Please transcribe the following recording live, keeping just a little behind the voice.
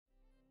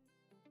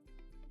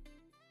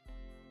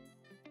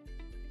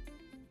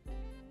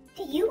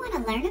you want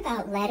to learn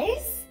about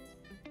letters?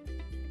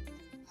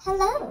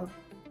 Hello,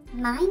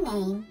 my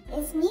name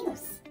is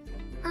Muse.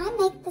 I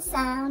make the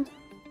sound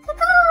caw.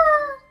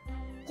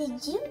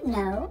 Did you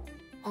know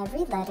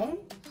every letter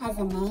has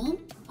a name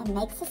and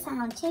makes a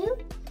sound too?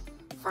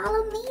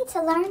 Follow me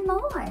to learn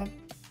more.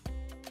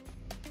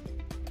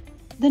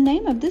 The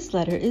name of this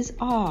letter is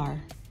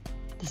R.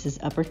 This is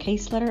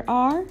uppercase letter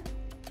R.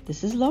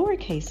 This is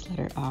lowercase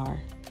letter r.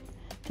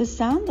 The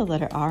sound the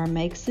letter R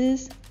makes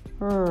is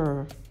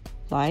R,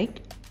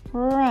 like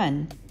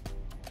run.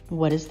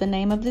 What is the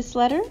name of this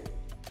letter?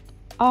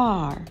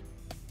 R.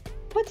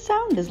 What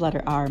sound does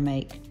letter R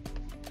make?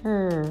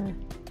 R.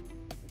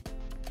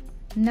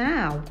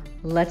 Now,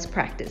 let's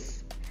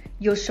practice.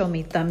 You'll show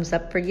me thumbs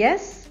up for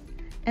yes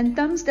and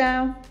thumbs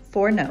down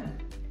for no.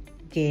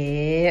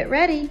 Get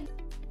ready.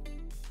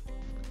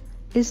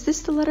 Is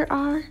this the letter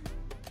R?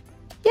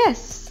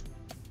 Yes.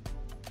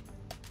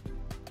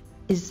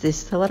 Is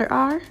this the letter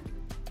R?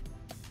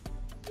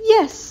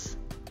 Yes.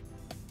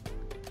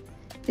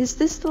 Is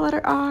this the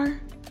letter R?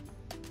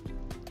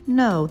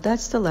 No,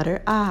 that's the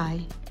letter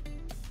I.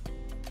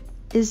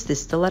 Is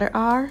this the letter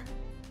R?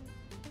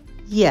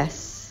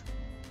 Yes.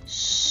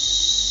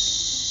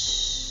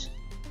 Shh.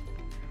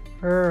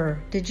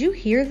 Did you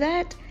hear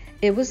that?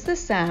 It was the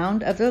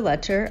sound of the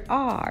letter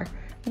R.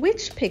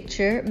 Which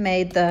picture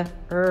made the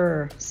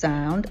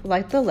sound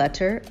like the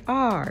letter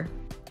R?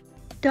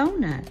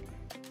 Donut,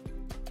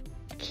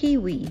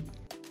 kiwi,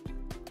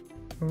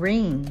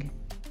 ring,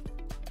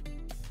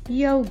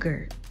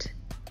 yogurt.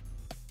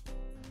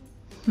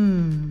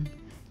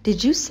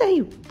 Did you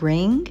say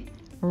ring?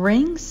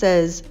 Ring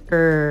says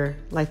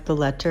like the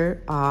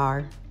letter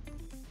R.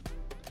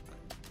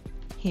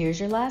 Here's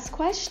your last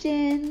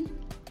question.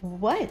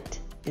 What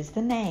is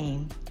the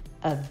name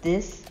of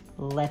this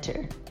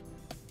letter?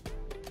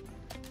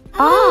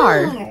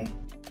 R.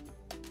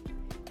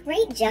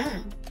 Great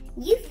job.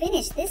 You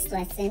finished this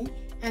lesson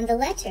on the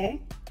letter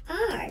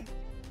R.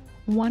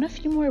 Want a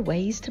few more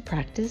ways to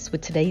practice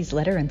with today's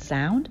letter and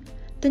sound?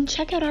 Then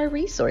check out our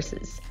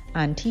resources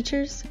on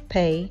Teachers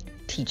Pay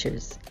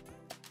Teachers.